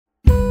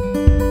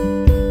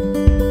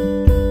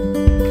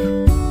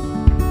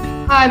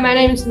Hi, my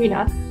name is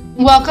Mina.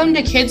 Welcome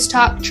to Kids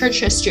Talk Church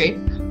History,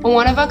 a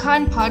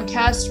one-of-a-kind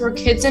podcast where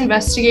kids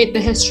investigate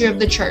the history of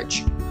the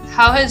church.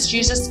 How has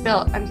Jesus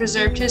built and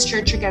preserved his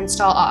church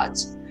against all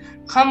odds?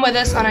 Come with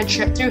us on a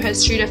trip through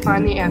history to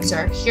find the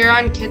answer, here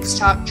on Kids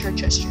Talk Church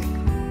History.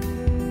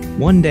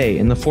 One day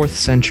in the 4th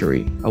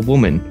century, a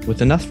woman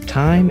with enough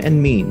time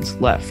and means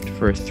left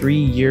for a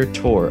 3-year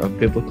tour of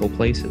biblical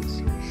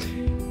places.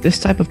 This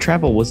type of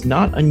travel was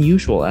not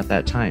unusual at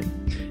that time,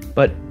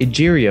 but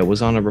Egeria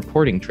was on a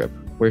reporting trip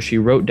where she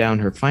wrote down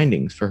her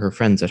findings for her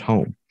friends at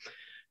home.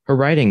 Her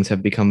writings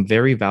have become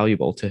very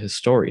valuable to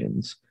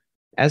historians.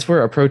 As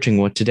we're approaching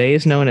what today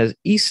is known as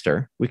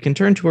Easter, we can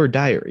turn to her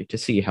diary to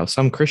see how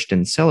some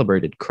Christians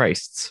celebrated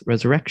Christ's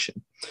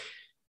resurrection.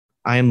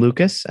 I am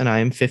Lucas, and I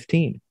am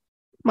 15.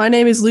 My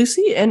name is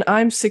Lucy, and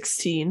I'm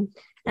 16.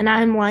 And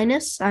I'm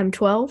Linus, I'm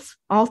 12.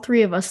 All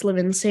three of us live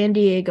in San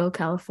Diego,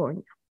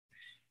 California.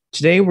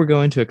 Today, we're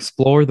going to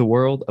explore the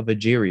world of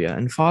Egeria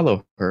and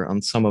follow her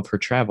on some of her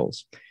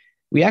travels.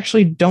 We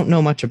actually don't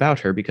know much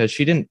about her because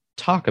she didn't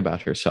talk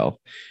about herself.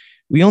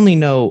 We only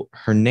know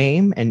her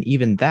name, and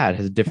even that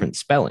has different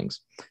spellings.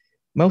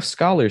 Most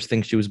scholars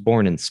think she was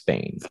born in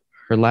Spain.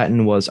 Her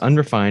Latin was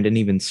unrefined and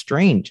even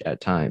strange at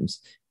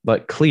times,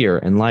 but clear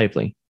and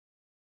lively.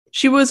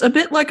 She was a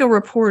bit like a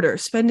reporter,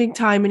 spending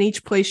time in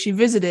each place she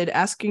visited,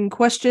 asking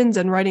questions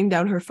and writing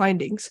down her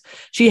findings.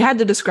 She had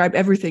to describe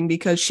everything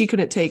because she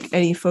couldn't take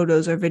any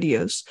photos or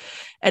videos.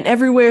 And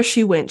everywhere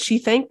she went, she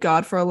thanked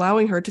God for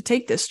allowing her to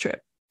take this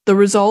trip. The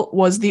result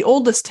was the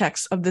oldest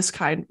text of this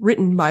kind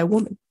written by a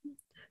woman.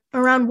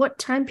 Around what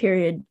time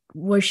period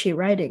was she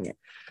writing it?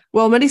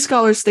 Well, many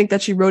scholars think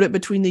that she wrote it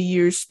between the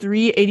years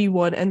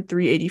 381 and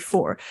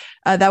 384.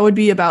 That would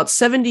be about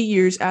 70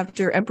 years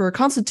after Emperor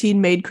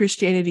Constantine made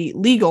Christianity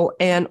legal,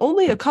 and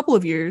only a couple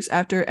of years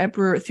after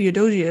Emperor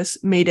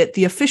Theodosius made it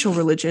the official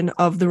religion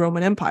of the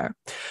Roman Empire.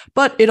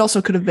 But it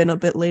also could have been a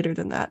bit later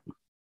than that.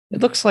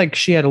 It looks like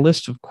she had a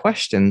list of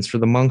questions for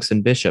the monks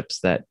and bishops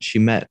that she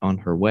met on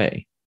her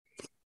way.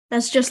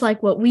 That's just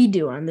like what we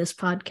do on this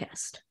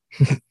podcast.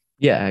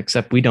 Yeah,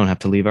 except we don't have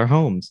to leave our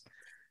homes.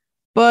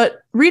 But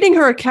reading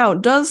her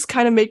account does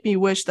kind of make me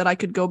wish that I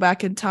could go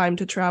back in time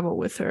to travel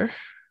with her.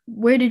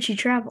 Where did she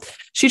travel?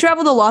 She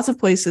traveled to lots of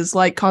places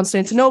like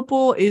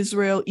Constantinople,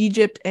 Israel,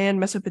 Egypt, and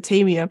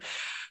Mesopotamia.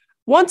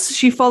 Once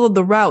she followed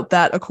the route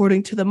that,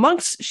 according to the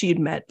monks she'd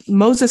met,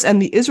 Moses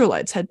and the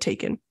Israelites had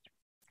taken.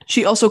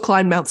 She also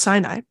climbed Mount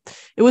Sinai.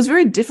 It was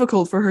very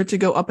difficult for her to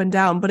go up and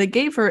down, but it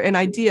gave her an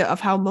idea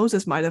of how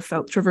Moses might have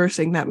felt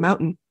traversing that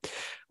mountain.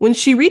 When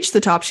she reached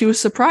the top, she was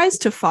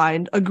surprised to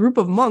find a group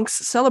of monks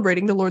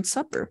celebrating the Lord's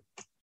Supper.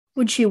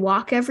 Would she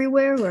walk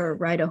everywhere or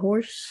ride a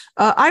horse?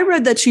 I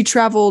read that she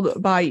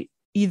traveled by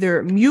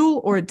either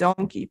mule or a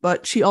donkey,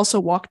 but she also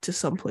walked to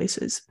some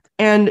places.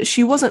 And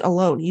she wasn't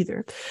alone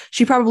either.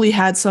 She probably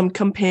had some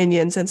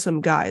companions and some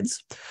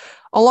guides.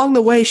 Along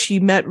the way, she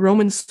met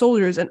Roman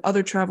soldiers and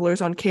other travelers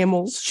on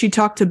camels. She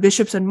talked to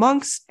bishops and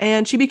monks,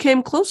 and she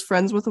became close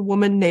friends with a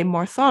woman named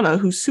Marthana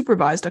who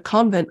supervised a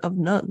convent of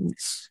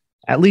nuns.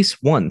 At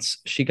least once,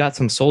 she got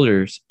some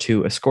soldiers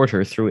to escort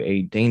her through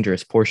a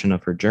dangerous portion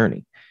of her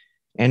journey,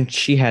 and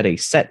she had a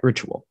set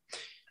ritual.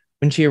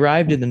 When she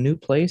arrived in the new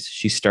place,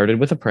 she started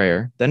with a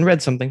prayer, then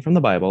read something from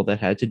the Bible that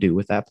had to do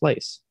with that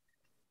place.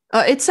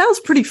 It sounds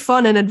pretty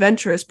fun and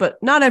adventurous, but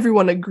not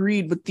everyone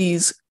agreed with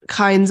these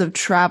kinds of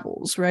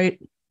travels, right?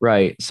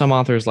 Right. Some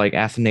authors like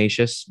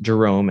Athanasius,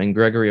 Jerome, and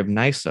Gregory of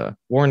Nyssa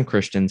warned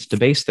Christians to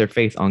base their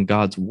faith on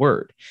God's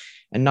word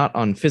and not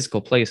on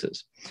physical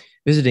places.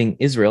 Visiting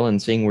Israel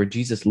and seeing where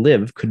Jesus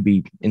lived could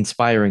be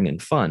inspiring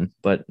and fun,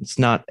 but it's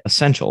not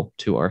essential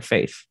to our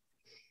faith.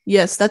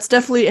 Yes, that's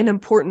definitely an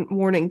important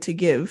warning to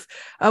give.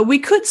 We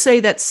could say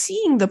that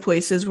seeing the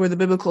places where the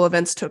biblical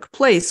events took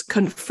place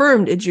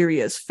confirmed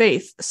Egeria's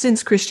faith,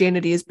 since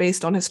Christianity is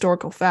based on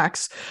historical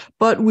facts,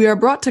 but we are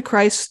brought to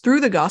Christ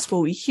through the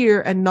gospel we hear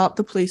and not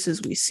the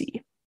places we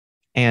see.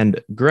 And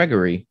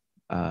Gregory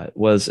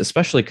was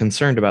especially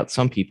concerned about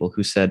some people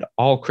who said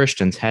all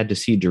Christians had to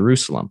see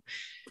Jerusalem,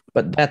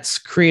 but that's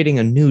creating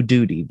a new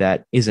duty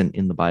that isn't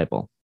in the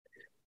Bible.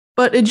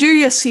 But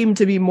Egeria seemed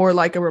to be more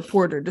like a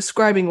reporter,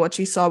 describing what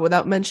she saw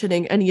without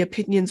mentioning any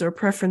opinions or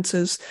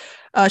preferences.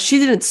 She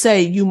didn't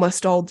say, "You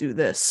must all do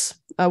this."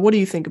 What do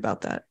you think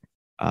about that?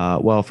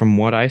 Well, from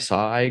what I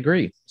saw, I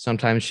agree.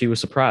 Sometimes she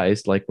was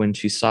surprised, like when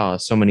she saw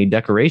so many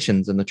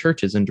decorations in the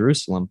churches in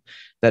Jerusalem,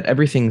 that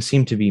everything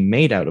seemed to be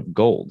made out of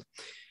gold.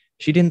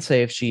 She didn't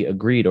say if she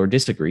agreed or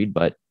disagreed,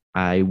 but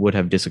I would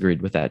have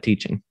disagreed with that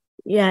teaching.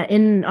 Yeah,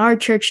 in our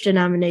church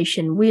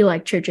denomination, we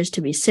like churches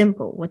to be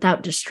simple,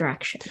 without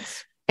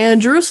distractions. And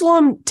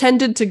Jerusalem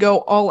tended to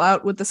go all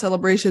out with the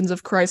celebrations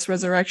of Christ's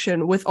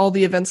resurrection with all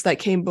the events that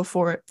came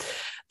before it.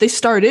 They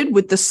started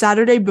with the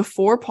Saturday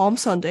before Palm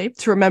Sunday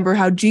to remember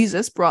how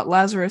Jesus brought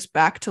Lazarus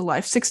back to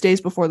life 6 days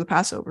before the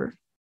Passover.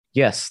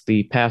 Yes,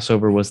 the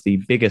Passover was the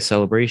biggest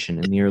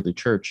celebration in the early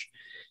church.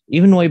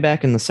 Even way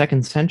back in the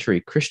 2nd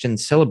century,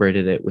 Christians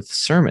celebrated it with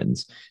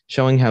sermons,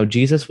 showing how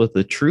Jesus was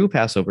the true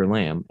Passover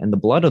lamb, and the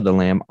blood of the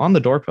lamb on the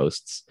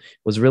doorposts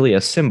was really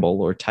a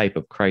symbol or type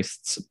of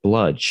Christ's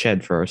blood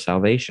shed for our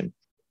salvation.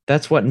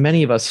 That's what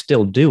many of us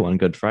still do on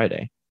Good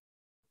Friday.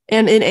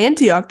 And in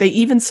Antioch, they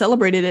even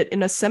celebrated it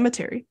in a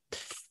cemetery.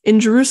 In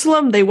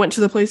Jerusalem, they went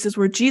to the places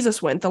where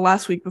Jesus went the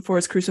last week before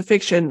his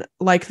crucifixion,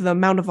 like the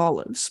Mount of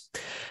Olives.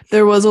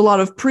 There was a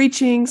lot of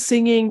preaching,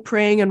 singing,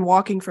 praying, and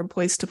walking from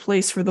place to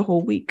place for the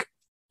whole week.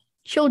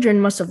 Children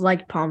must have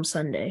liked Palm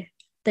Sunday.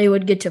 They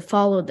would get to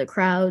follow the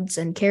crowds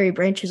and carry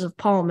branches of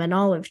palm and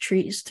olive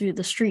trees through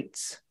the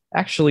streets.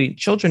 Actually,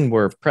 children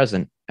were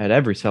present at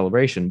every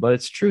celebration, but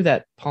it's true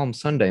that Palm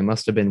Sunday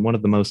must have been one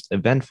of the most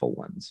eventful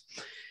ones.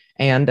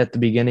 And at the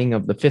beginning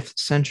of the 5th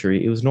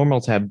century, it was normal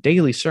to have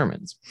daily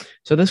sermons.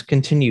 So this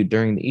continued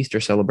during the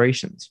Easter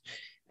celebrations.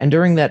 And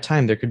during that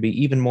time, there could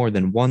be even more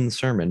than one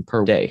sermon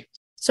per day.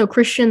 So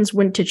Christians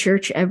went to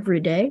church every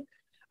day?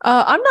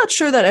 I'm not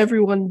sure that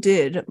everyone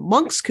did.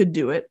 Monks could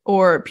do it,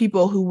 or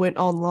people who went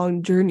on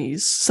long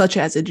journeys, such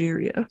as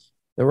Egeria.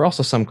 There were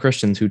also some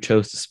Christians who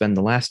chose to spend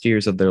the last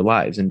years of their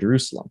lives in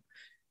Jerusalem.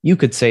 You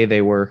could say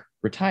they were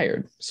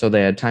retired, so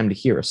they had time to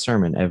hear a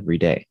sermon every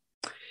day.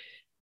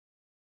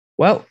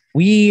 Well,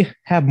 we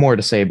have more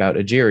to say about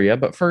Egeria,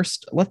 but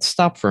first, let's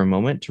stop for a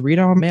moment to read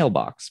our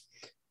mailbox.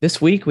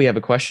 This week, we have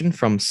a question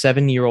from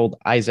 7-year-old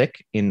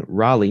Isaac in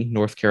Raleigh,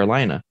 North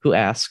Carolina, who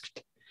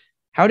asked,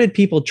 how did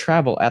people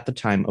travel at the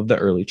time of the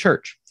early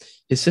church?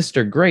 His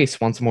sister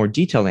Grace wants a more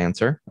detailed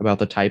answer about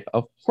the type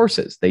of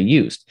horses they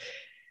used,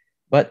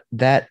 but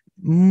that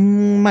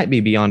might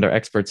be beyond our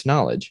experts'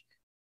 knowledge.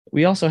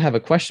 We also have a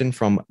question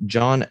from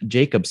John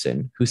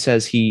Jacobson, who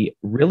says he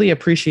really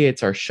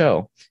appreciates our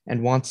show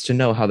and wants to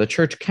know how the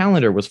church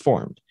calendar was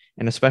formed,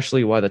 and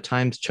especially why the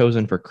times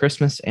chosen for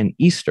Christmas and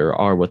Easter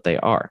are what they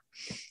are.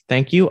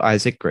 Thank you,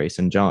 Isaac, Grace,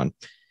 and John.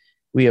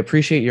 We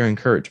appreciate your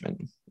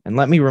encouragement. And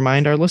let me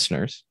remind our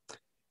listeners,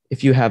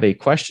 if you have a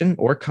question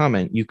or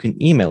comment, you can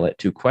email it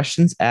to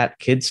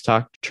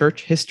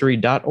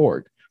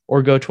questions@kidstalkchurchhistory.org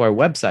or go to our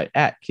website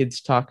at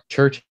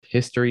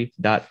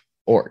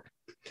kidstalkchurchhistory.org.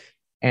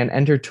 and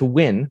enter to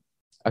win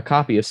a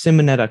copy of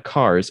Simonetta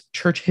Carr's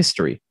Church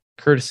History,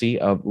 courtesy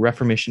of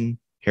Reformation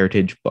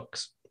Heritage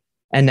Books.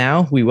 And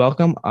now we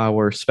welcome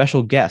our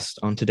special guest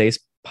on today's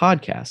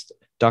podcast,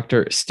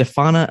 Dr.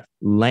 Stefana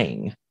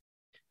Lang.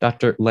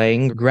 Dr.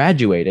 Lang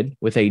graduated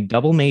with a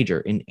double major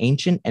in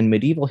ancient and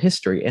medieval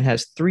history and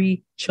has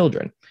 3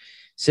 children,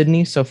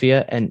 Sydney,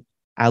 Sophia, and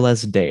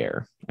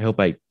Alasdair. I hope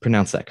I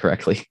pronounced that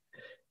correctly.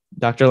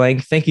 Dr. Lang,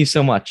 thank you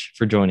so much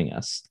for joining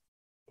us.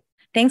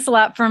 Thanks a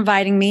lot for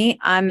inviting me.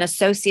 I'm an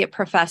associate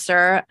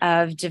professor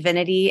of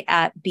divinity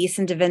at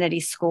Beeson Divinity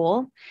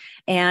School,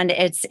 and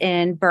it's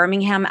in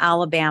Birmingham,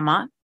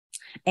 Alabama.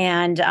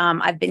 And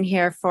I've been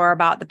here for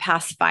about the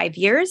past 5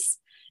 years.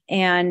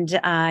 And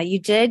you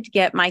did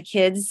get my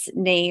kids'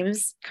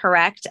 names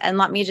correct. And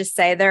let me just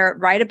say, they're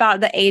right about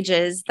the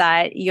ages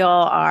that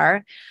y'all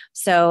are.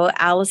 So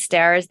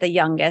Alistair is the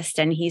youngest,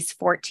 and he's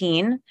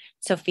 14.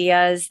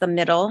 Sophia is the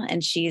middle,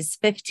 and she's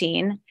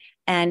 15.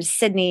 And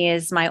Sydney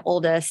is my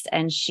oldest,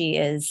 and she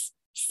is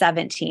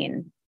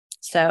 17.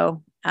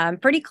 So I'm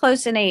pretty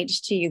close in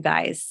age to you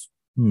guys.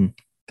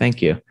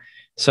 Thank you.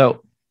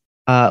 So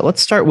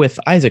let's start with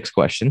Isaac's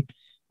question.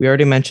 We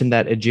already mentioned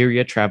that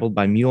Egeria traveled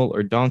by mule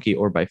or donkey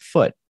or by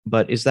foot,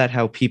 but is that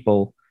how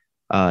people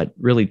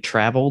really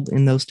traveled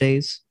in those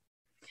days?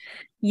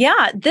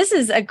 Yeah, this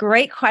is a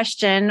great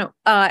question,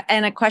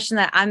 and a question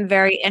that I'm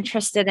very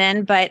interested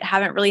in, but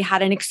haven't really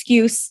had an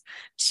excuse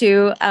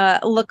to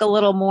look a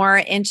little more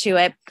into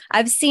it.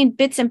 I've seen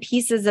bits and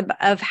pieces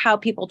of how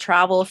people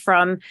travel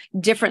from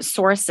different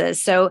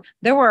sources. So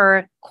there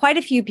were quite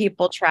a few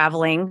people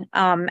traveling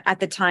at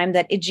the time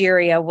that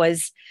Egeria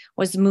was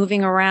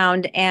moving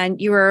around, and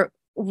you were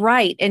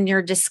right in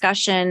your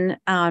discussion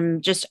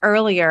just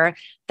earlier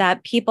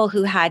that people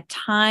who had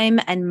time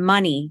and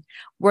money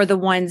were the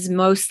ones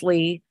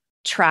mostly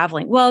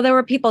traveling. Well, there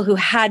were people who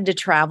had to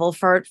travel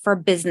for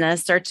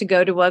business or to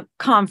go to a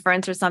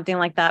conference or something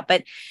like that.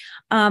 But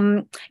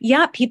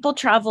yeah, people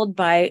traveled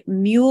by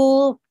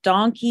mule,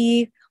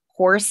 donkey,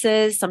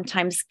 horses,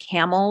 sometimes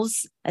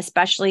camels,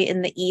 especially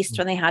in the East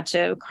when they had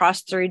to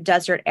cross through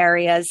desert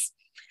areas.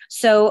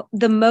 So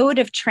the mode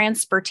of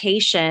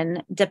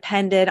transportation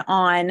depended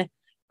on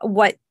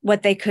what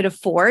they could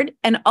afford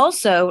and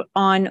also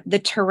on the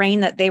terrain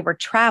that they were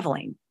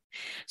traveling.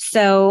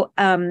 So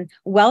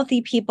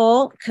wealthy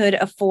people could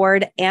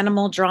afford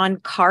animal-drawn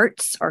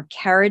carts or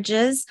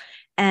carriages,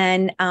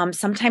 and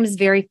sometimes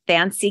very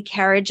fancy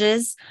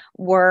carriages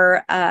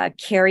were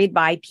carried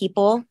by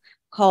people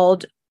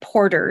called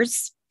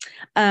porters.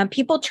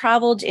 People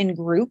traveled in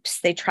groups.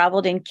 They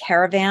traveled in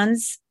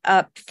caravans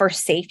for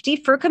safety,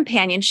 for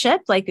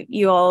companionship. Like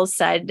you all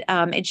said,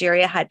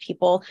 Egeria had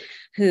people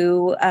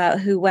who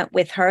went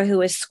with her,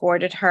 who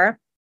escorted her.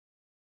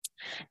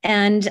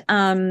 And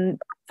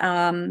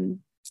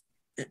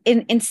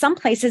in some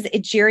places,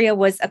 Egeria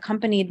was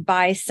accompanied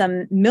by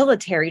some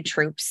military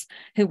troops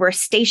who were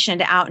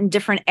stationed out in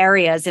different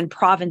areas and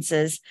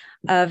provinces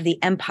of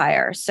the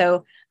empire.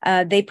 So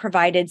they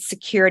provided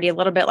security, a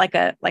little bit like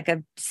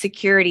a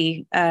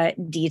security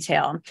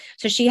detail.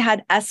 So she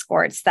had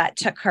escorts that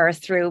took her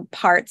through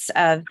parts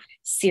of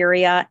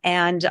Syria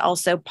and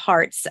also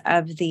parts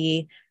of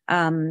the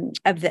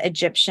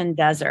Egyptian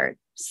desert.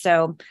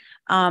 So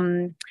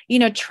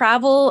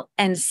travel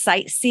and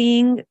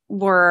sightseeing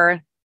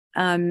were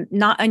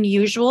not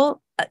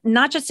unusual,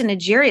 not just in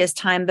Egeria's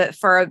time, but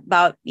for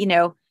about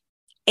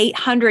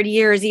 800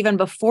 years even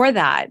before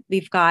that.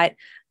 We've got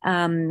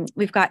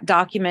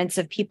documents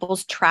of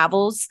people's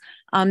travels,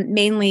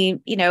 mainly,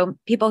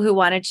 people who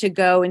wanted to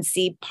go and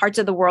see parts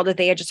of the world that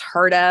they had just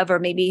heard of, or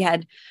maybe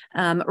had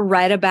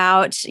read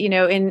about,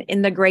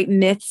 in the great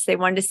myths. They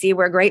wanted to see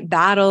where great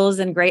battles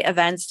and great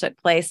events took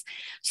place.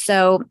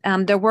 So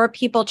there were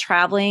people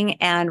traveling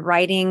and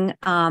writing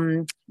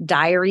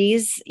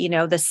diaries,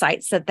 the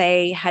sites that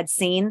they had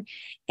seen.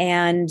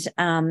 And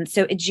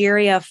so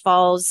Egeria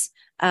falls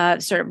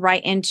sort of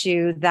right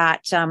into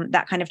that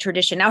kind of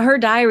tradition. Now, her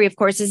diary, of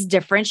course, is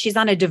different. She's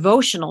on a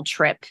devotional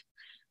trip,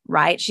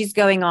 right? She's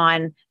going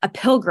on a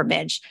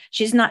pilgrimage.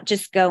 She's not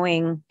just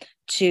going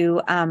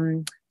to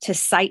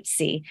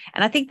sightsee.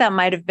 And I think that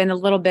might have been a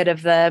little bit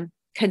of the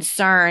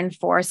concern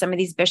for some of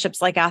these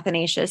bishops like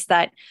Athanasius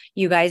that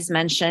you guys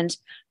mentioned.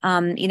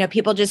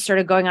 People just sort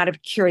of going out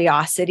of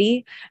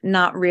curiosity,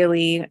 not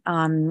really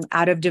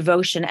out of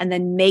devotion, and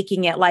then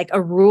making it like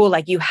a rule,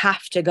 like you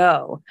have to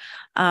go,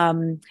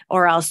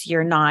 or else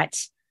you're not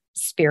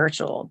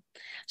spiritual.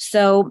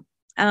 So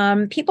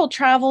people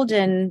traveled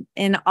in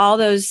all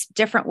those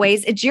different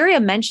ways. Egeria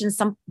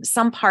mentions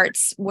some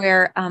parts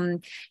where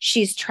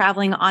she's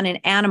traveling on an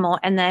animal,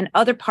 and then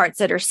other parts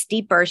that are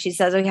steeper, she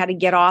says we had to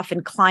get off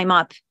and climb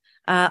up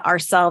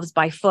ourselves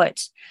by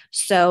foot.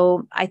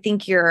 So I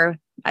think you're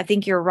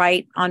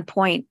right on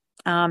point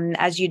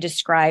as you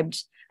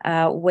described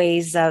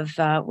ways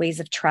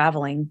of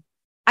traveling.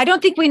 I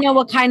don't think we know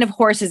what kind of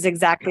horses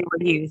exactly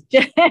were used.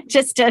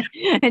 just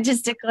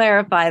to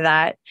clarify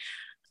that.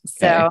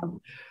 So. Okay.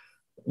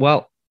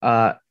 Well,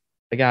 I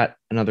got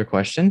another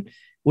question.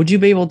 Would you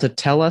be able to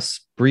tell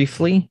us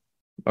briefly,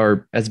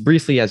 or as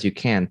briefly as you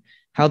can,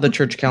 how the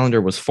church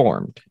calendar was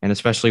formed, and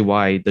especially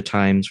why the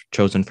times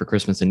chosen for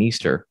Christmas and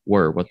Easter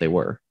were what they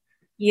were?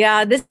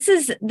 Yeah, this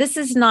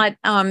is not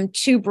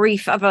too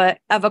brief of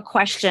a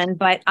question,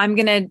 but I'm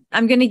gonna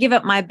give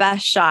it my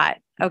best shot.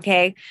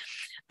 Okay.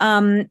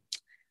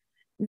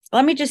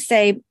 Let me just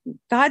say,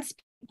 God's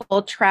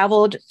people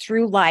traveled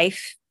through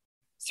life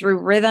through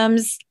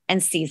rhythms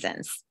and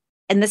seasons.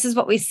 And this is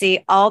what we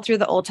see all through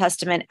the Old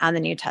Testament and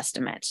the New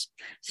Testament.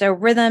 So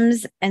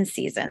rhythms and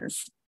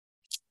seasons.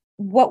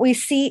 What we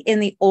see in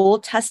the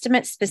Old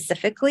Testament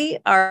specifically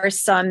are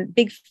some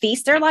big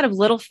feasts. There are a lot of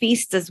little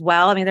feasts as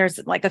well. I mean, there's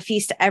like a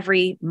feast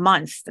every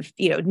month,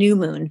 new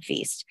moon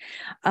feast.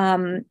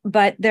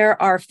 But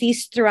there are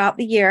feasts throughout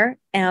the year.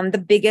 And the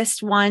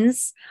biggest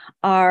ones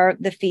are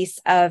the feasts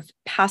of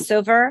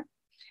Passover,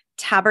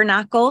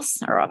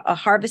 Tabernacles, or a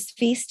harvest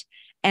feast,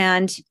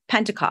 and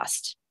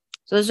Pentecost.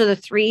 So those are the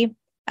three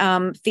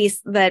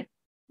feasts that,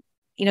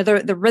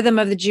 the rhythm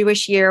of the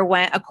Jewish year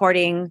went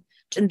according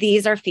to.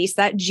 These are feasts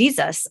that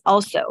Jesus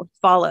also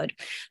followed.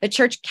 The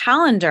church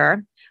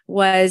calendar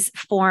was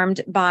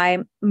formed by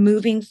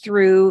moving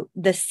through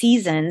the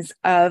seasons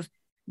of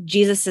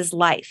Jesus's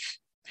life.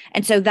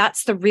 And so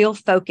that's the real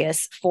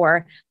focus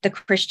for the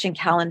Christian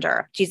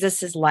calendar,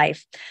 Jesus's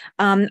life.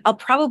 I'll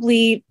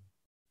probably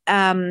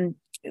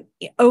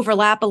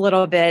overlap a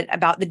little bit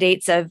about the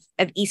dates of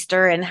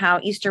Easter and how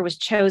Easter was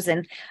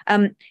chosen.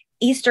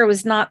 Easter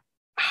was not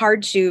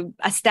hard to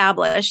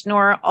establish,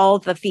 nor all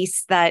the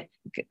feasts that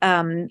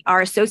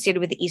are associated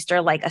with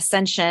Easter, like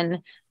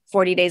Ascension,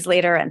 40 days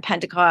later, and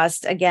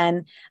Pentecost,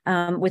 again,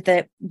 with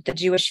the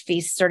Jewish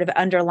feasts sort of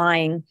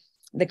underlying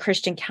the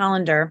Christian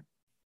calendar.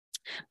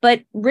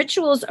 But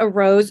rituals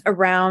arose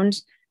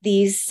around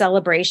these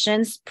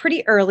celebrations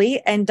pretty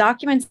early, and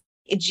documents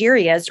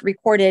Egeria's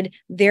recorded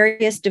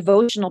various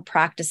devotional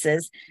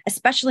practices,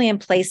 especially in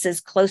places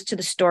close to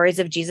the stories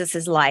of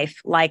Jesus's life,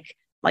 like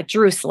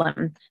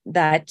Jerusalem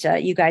that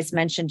you guys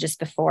mentioned just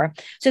before.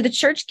 So the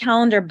church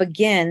calendar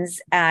begins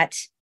at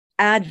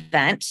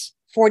Advent,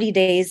 40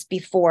 days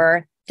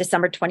before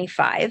December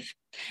 25.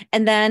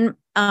 And then,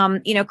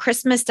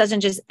 Christmas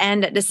doesn't just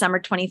end at December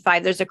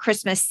 25. There's a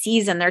Christmas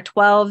season. There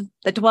are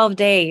the 12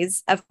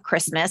 days of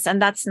Christmas.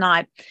 And that's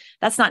not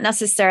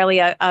necessarily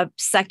a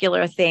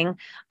secular thing.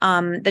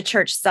 The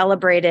church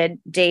celebrated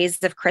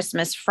days of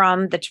Christmas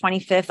from the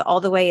 25th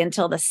all the way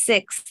until the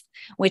 6th,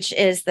 which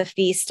is the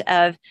feast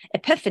of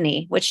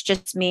Epiphany, which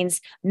just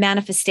means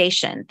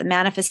manifestation, the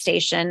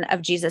manifestation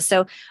of Jesus.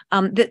 So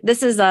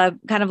this is a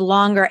kind of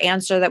longer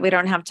answer that we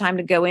don't have time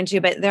to go into,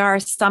 but there are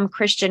some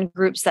Christian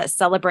groups that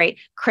celebrate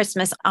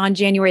Christmas on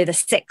January the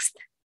 6th.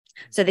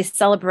 So they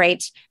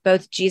celebrate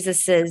both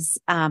Jesus's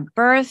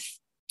birth,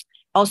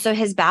 also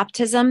his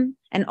baptism,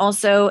 and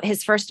also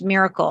his first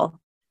miracle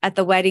at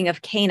the wedding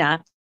of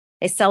Cana.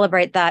 They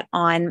celebrate that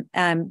on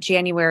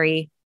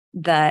January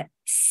the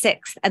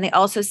 6th. And they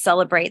also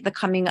celebrate the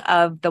coming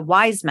of the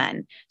wise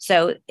men.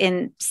 So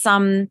in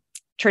some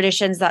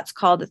traditions, that's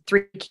called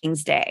Three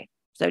Kings Day.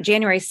 So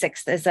January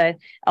 6th is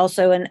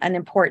also an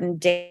important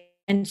day.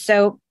 And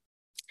so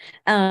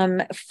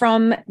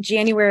from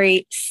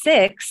January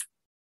 6th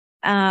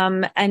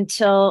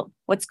until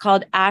what's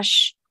called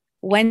Ash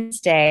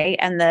Wednesday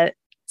and the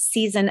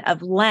season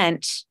of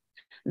Lent,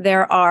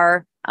 there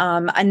are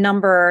a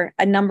number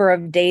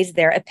of days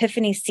there.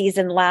 Epiphany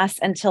season lasts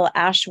until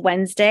Ash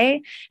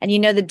Wednesday. And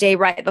the day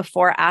right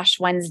before Ash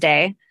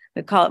Wednesday,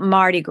 we call it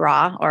Mardi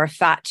Gras or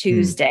Fat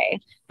Tuesday.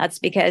 That's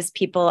because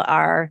people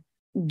are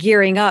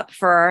gearing up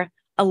for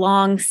a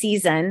long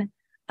season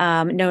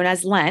known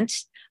as Lent,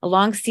 a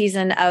long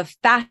season of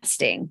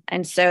fasting.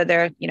 And so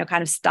they're,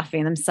 kind of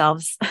stuffing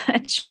themselves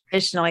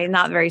traditionally,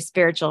 not very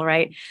spiritual,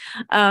 right?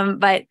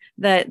 But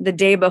the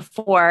day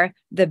before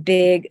the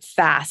big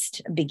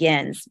fast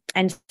begins.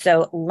 And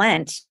so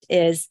Lent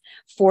is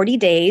 40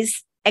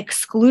 days,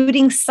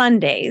 excluding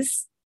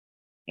Sundays.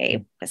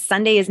 Okay.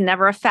 Sunday is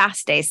never a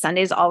fast day.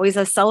 Sunday is always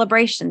a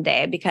celebration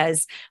day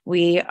because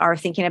we are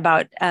thinking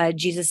about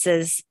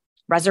Jesus's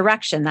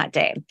resurrection that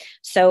day.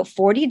 So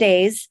 40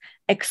 days,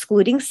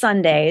 excluding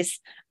Sundays,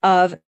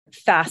 of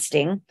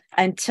fasting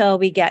until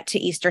we get to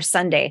Easter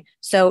Sunday.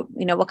 So,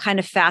 what kind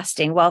of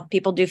fasting? Well,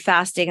 people do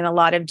fasting in a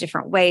lot of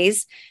different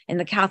ways. In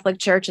the Catholic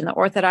Church and the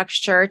Orthodox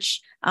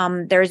Church,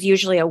 there's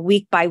usually a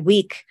week by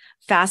week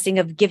fasting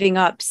of giving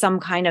up some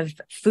kind of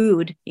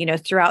food,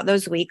 throughout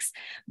those weeks.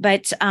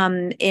 But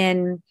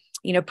in,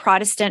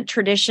 Protestant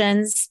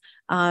traditions,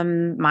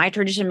 my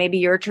tradition, maybe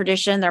your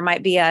tradition, there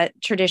might be a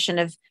tradition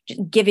of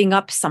giving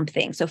up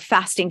something. So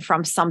fasting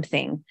from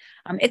something.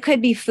 It could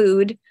be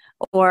food,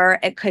 or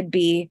it could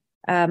be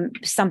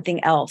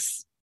something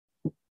else.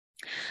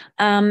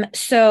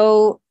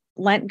 So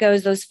Lent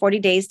goes those 40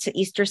 days to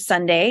Easter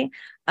Sunday.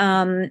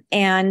 And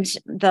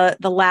the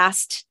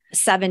last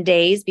 7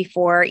 days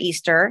before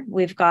Easter,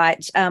 we've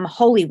got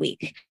Holy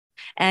Week.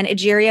 And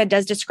Egeria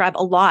does describe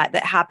a lot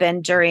that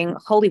happened during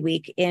Holy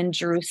Week in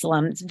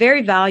Jerusalem. It's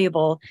very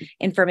valuable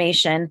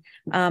information.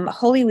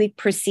 Holy Week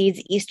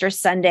precedes Easter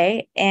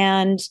Sunday,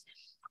 and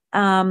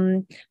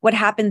what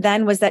happened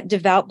then was that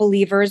devout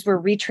believers were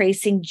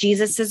retracing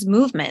Jesus's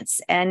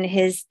movements and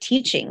his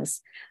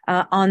teachings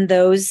on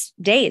those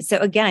days. So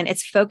again,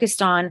 it's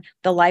focused on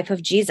the life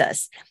of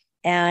Jesus.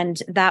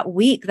 And that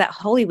week, that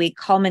Holy Week,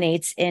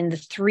 culminates in the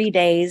 3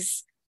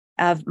 days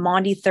of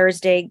Maundy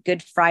Thursday,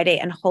 Good Friday,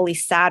 and Holy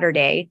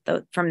Saturday,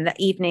 from the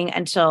evening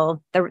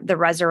until the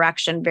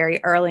resurrection very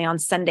early on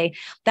Sunday.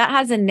 That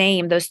has a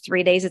name, those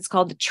 3 days. It's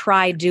called the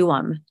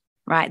Triduum,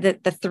 right?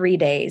 The 3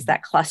 days,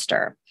 that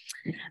cluster.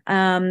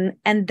 And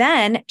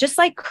then, just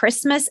like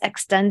Christmas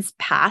extends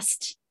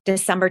past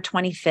December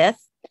 25th,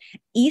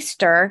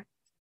 Easter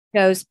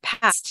goes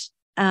past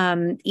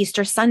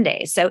Easter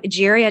Sunday. So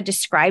Egeria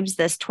describes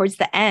this towards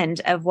the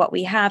end of what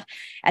we have,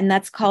 and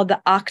that's called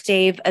the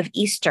octave of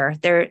Easter.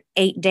 There are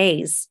 8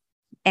 days.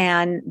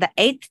 And the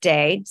 8th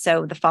day,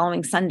 so the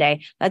following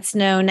Sunday, that's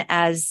known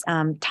as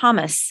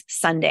Thomas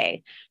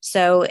Sunday.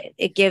 So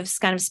it gives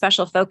kind of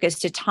special focus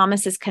to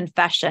Thomas's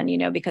confession,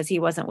 because he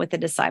wasn't with the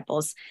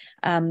disciples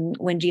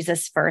when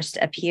Jesus first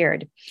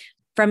appeared.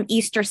 From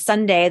Easter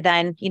Sunday,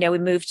 then, we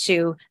move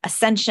to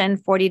Ascension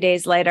 40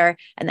 days later,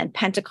 and then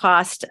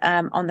Pentecost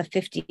on the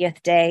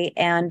 50th day,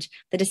 and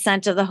the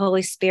descent of the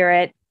Holy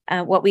Spirit,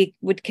 what we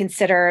would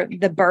consider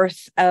the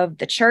birth of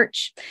the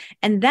church.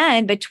 And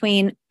then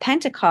between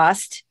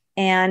Pentecost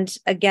and,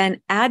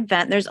 again,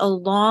 Advent, there's a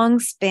long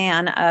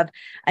span of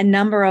a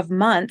number of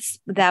months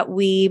that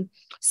we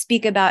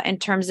speak about in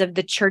terms of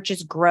the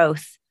church's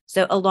growth.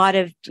 So a lot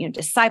of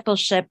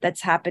discipleship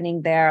that's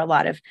happening there, a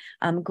lot of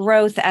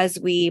growth as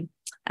we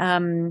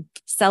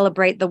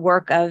celebrate the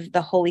work of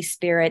the Holy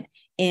Spirit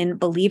in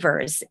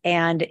believers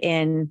and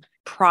in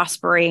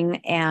prospering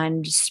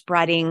and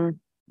spreading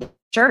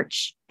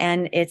church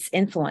and its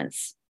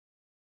influence.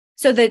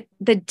 So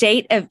the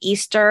date of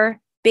Easter,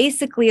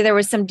 basically there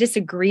was some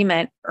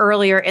disagreement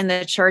earlier in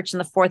the church in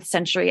the 4th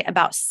century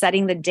about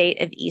setting the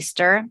date of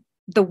Easter.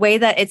 The way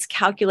that it's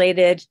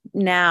calculated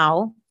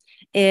now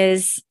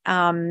is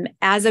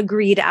as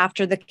agreed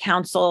after the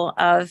Council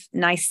of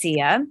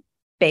Nicaea,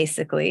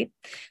 basically,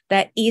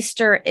 that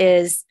Easter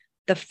is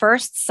the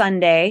first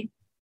Sunday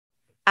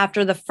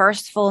after the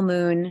first full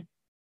moon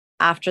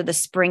after the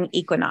spring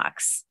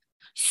equinox.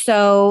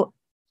 So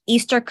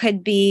Easter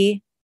could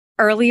be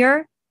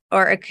earlier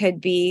or it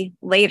could be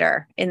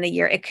later in the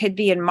year. It could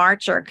be in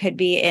March or it could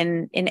be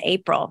in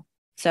April.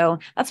 So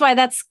that's why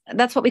that's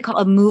what we call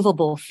a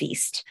movable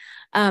feast.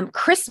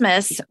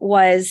 Christmas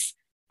was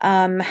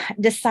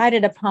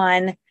decided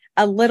upon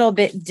a little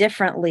bit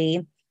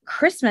differently.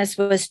 Christmas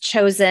was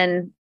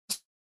chosen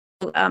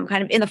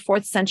kind of in the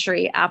 4th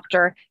century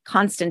after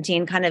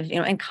Constantine, kind of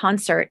in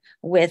concert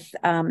with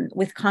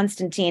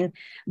Constantine,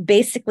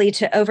 basically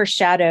to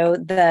overshadow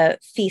the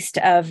feast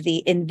of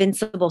the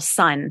invincible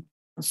sun,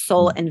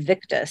 Sol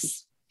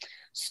Invictus.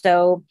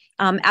 So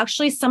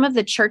actually, some of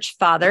the church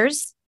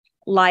fathers,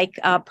 like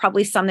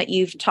probably some that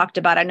you've talked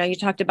about. I know you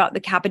talked about the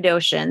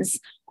Cappadocians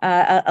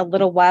a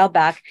little while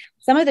back.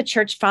 Some of the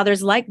church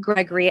fathers like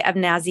Gregory of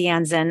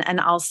Nazianzen and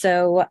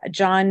also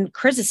John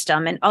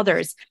Chrysostom and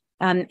others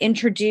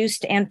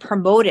introduced and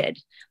promoted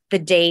the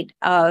date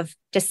of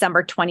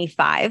December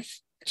 25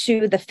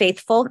 to the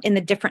faithful in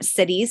the different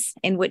cities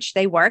in which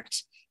they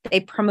worked. They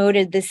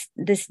promoted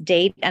this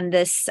date and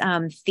this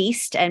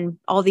feast and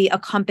all the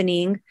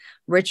accompanying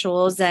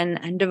rituals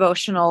and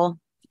devotional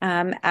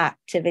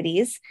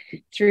activities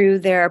through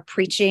their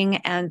preaching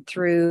and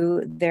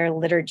through their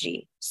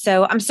liturgy.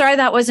 So I'm sorry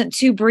that wasn't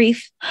too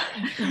brief,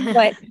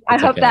 but I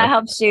hope that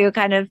helps you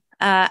kind of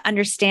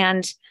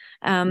understand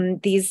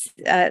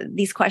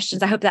these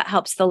questions. I hope that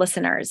helps the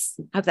listeners.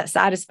 I hope that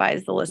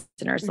satisfies the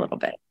listeners a little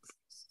bit.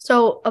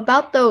 So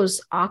about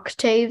those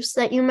octaves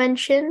that you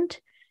mentioned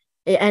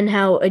and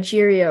how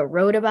Egeria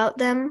wrote about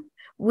them,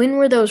 when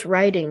were those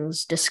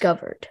writings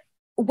discovered?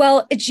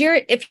 Well,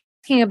 Egeria, if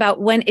thinking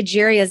about when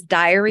Egeria's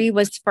diary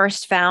was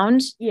first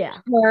found. Yeah.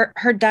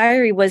 Her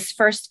diary was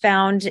first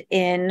found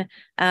in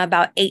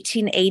about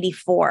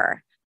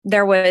 1884.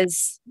 There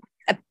was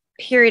a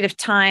period of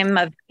time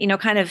of,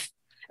 kind of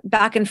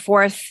back and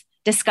forth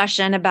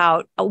discussion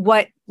about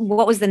what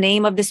was the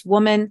name of this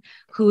woman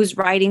whose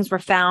writings were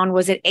found.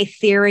 Was it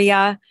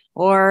Etheria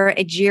or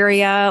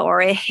Egeria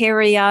or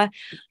Egeria,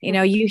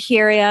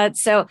 Euheria?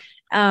 So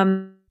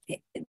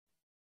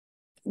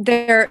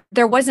there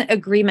wasn't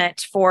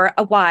agreement for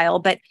a while,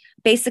 but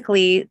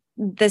basically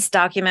this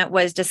document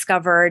was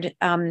discovered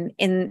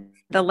in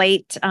the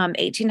late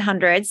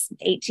 1800s,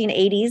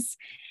 1880s.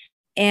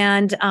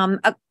 And,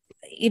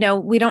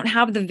 we don't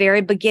have the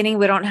very beginning,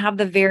 we don't have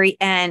the very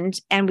end,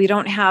 and we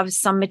don't have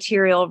some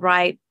material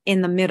right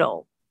in the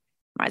middle,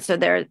 right? So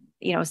there,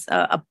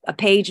 a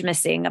page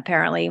missing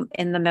apparently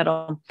in the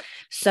middle.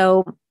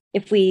 So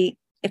if we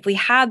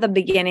had the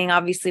beginning,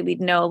 obviously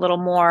we'd know a little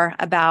more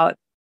about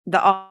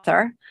the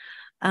author.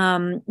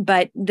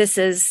 But this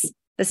is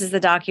the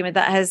document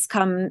that has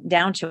come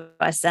down to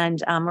us,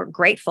 and we're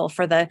grateful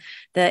for the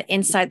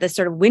insight, the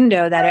sort of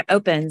window that it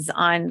opens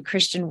on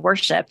Christian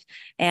worship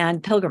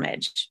and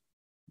pilgrimage.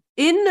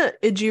 In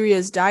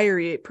Egeria's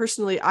diary,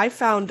 personally, I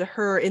found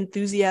her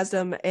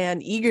enthusiasm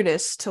and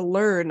eagerness to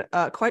learn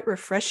quite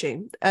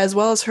refreshing, as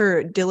well as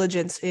her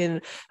diligence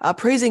in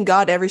praising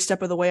God every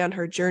step of the way on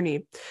her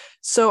journey.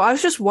 So I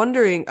was just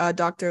wondering,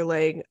 Dr.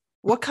 Lang,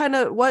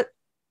 what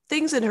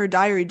things in her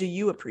diary do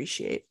you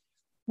appreciate?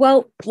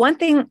 Well, one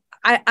thing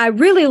I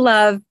really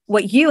love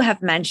what you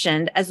have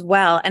mentioned as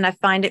well, and I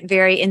find it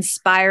very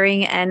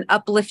inspiring and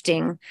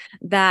uplifting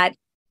that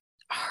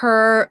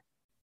her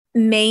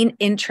main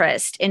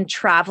interest in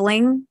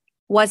traveling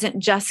wasn't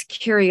just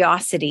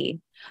curiosity,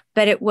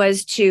 but it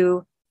was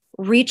to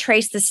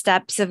retrace the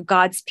steps of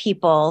God's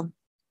people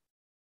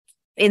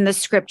in the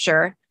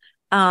scripture,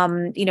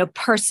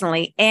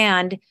 personally,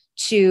 and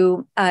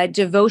to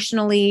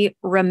devotionally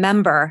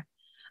remember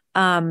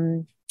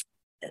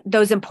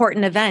those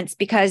important events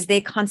because they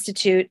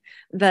constitute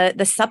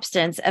the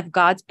substance of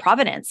God's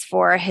providence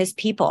for his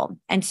people.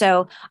 And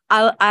so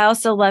I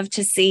also love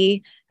to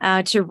see,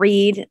 to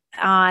read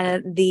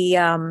on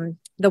the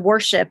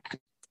worship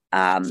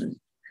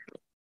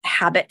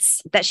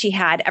habits that she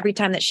had every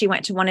time that she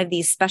went to one of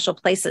these special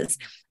places.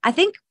 I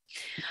think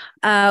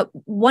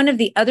one of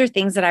the other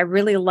things that I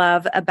really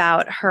love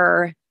about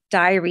her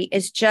diary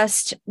is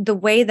just the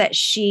way that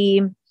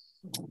she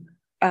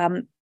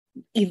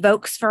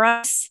evokes for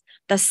us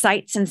the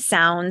sights and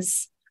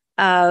sounds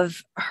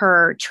of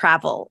her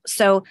travel.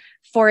 So,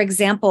 for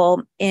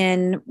example,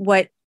 in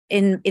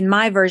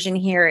my version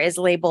here is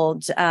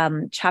labeled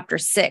chapter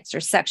 6 or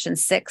section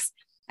 6,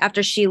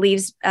 after she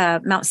leaves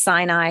Mount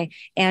Sinai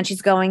and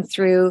she's going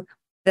through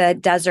the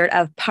desert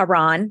of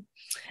Paran,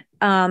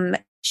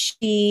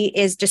 she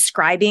is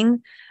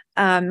describing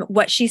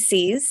what she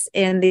sees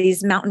in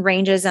these mountain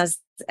ranges as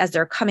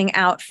they're coming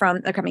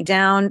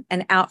down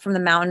and out from the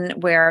mountain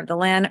where the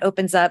land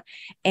opens up,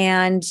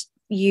 and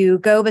you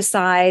go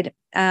beside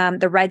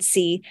the Red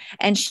Sea.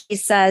 And she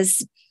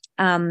says,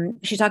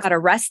 she talked about a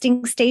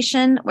resting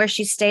station where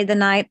she stayed the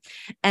night.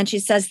 And she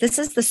says, this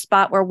is the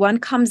spot where one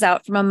comes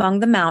out from among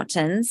the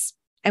mountains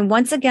and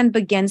once again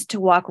begins to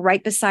walk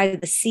right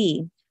beside the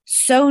sea,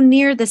 so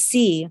near the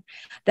sea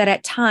that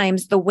at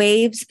times the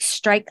waves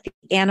strike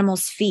the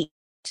animal's feet.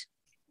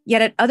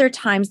 Yet at other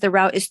times the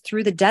route is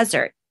through the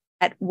desert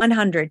at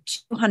 100,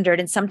 200,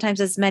 and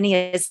sometimes as many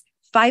as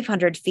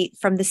 500 feet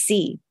from the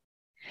sea.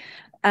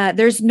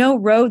 There's no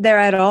road there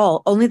at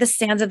all, only the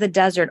sands of the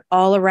desert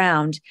all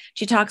around.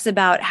 She talks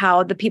about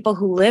how the people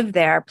who live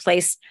there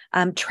place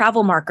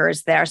travel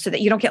markers there so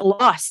that you don't get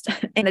lost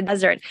in the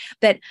desert.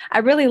 But I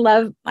really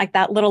love like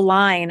that little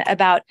line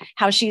about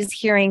how she's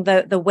hearing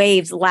the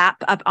waves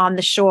lap up on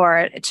the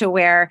shore to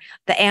where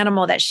the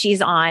animal that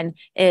she's on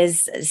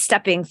is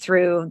stepping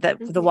through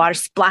the water,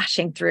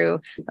 splashing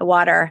through the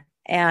water.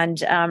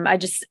 And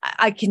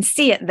I can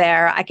see it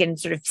there. I can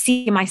sort of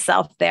see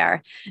myself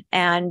there,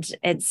 and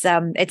it's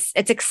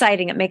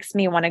exciting. It makes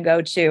me want to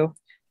go too.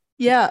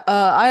 Yeah,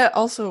 I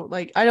also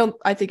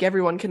I think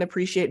everyone can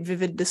appreciate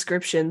vivid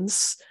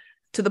descriptions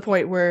to the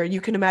point where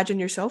you can imagine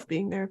yourself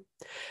being there.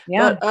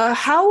 Yeah. But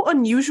how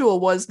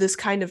unusual was this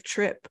kind of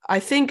trip? I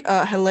think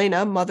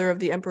Helena, mother of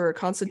the Emperor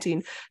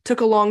Constantine,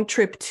 took a long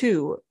trip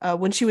too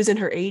when she was in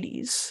her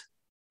 80s.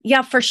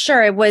 Yeah, for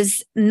sure. It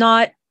was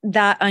not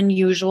that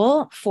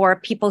unusual for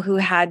people who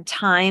had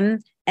time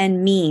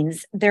and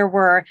means. There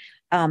were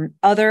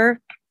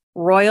other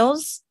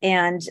royals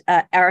and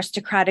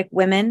aristocratic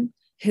women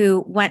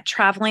who went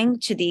traveling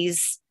to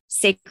these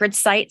sacred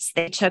sites.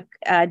 They took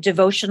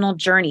devotional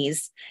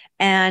journeys.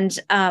 And,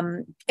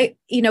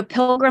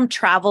 pilgrim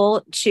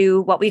travel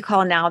to what we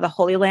call now the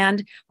Holy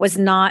Land was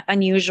not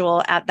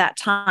unusual at that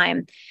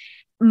time.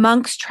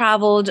 Monks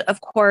traveled, of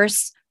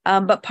course,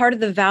 but part of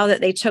the vow that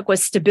they took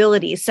was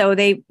stability. So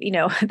they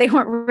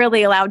weren't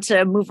really allowed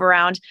to move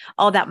around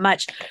all that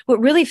much. What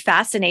really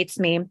fascinates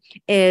me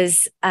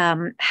is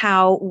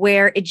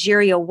where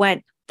Egeria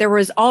went. There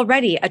was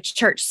already a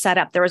church set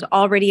up. There was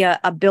already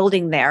a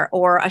building there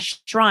or a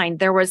shrine.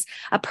 There was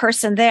a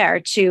person there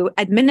to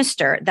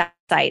administer that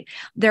site.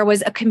 There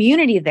was a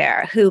community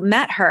there who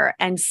met her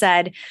and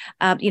said,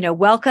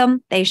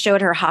 welcome. They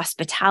showed her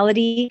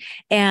hospitality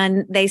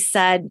and they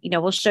said,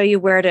 we'll show you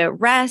where to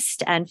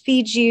rest and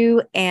feed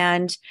you.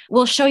 And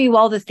we'll show you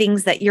all the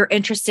things that you're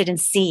interested in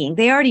seeing.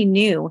 They already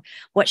knew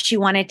what she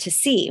wanted to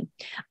see.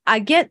 I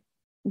get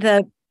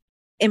the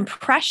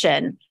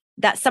impression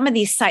that some of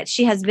these sites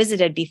she has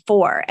visited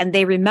before and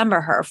they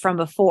remember her from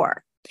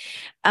before.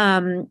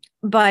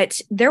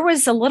 But there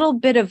was a little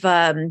bit of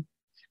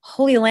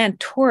Holy Land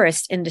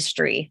tourist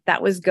industry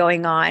that was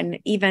going on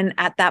even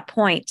at that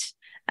point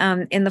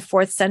in the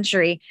 4th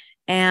century.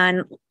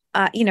 And,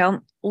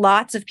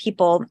 lots of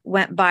people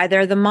went by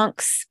there. The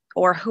monks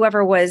or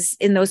whoever was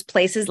in those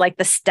places, like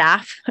the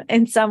staff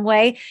in some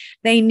way,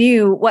 they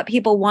knew what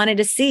people wanted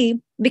to see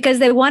because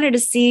they wanted to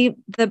see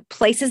the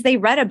places they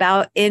read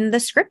about in the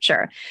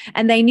scripture.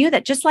 And they knew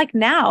that just like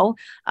now,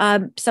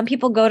 some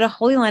people go to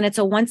Holy Land, it's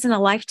a once in a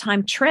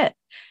lifetime trip.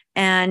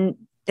 And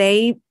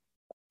they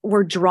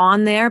were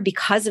drawn there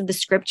because of the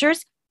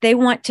scriptures. They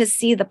want to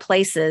see the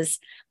places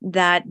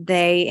that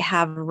they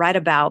have read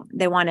about.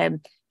 They want to,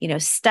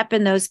 step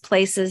in those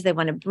places. They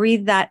want to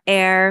breathe that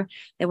air.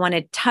 They want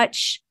to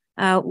touch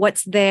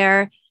what's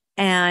there.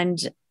 And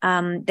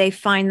they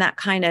find that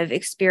kind of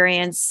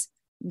experience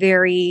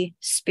very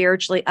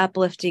spiritually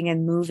uplifting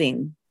and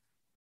moving.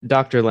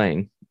 Dr.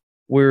 Lang,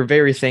 we're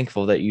very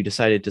thankful that you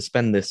decided to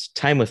spend this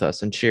time with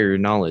us and share your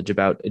knowledge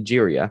about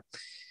Egeria.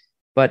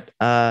 But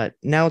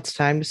now it's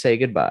time to say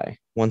goodbye.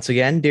 Once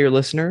again, dear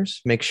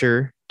listeners, make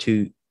sure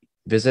to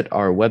visit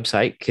our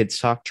website,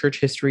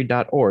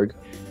 kidstalkchurchhistory.org,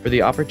 for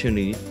the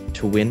opportunity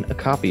to win a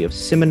copy of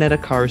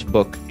Simonetta Carr's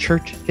book,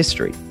 Church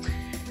History.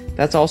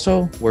 That's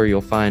also where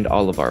you'll find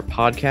all of our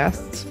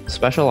podcasts,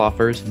 special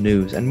offers,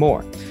 news, and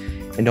more.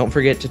 And don't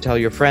forget to tell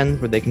your friends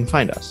where they can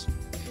find us.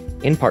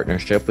 In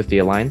partnership with the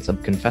Alliance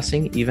of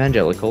Confessing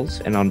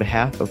Evangelicals, and on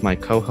behalf of my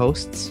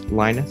co-hosts,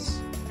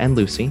 Linus and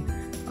Lucy,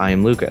 I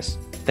am Lucas.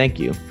 Thank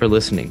you for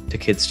listening to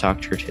Kids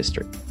Talk Church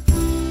History.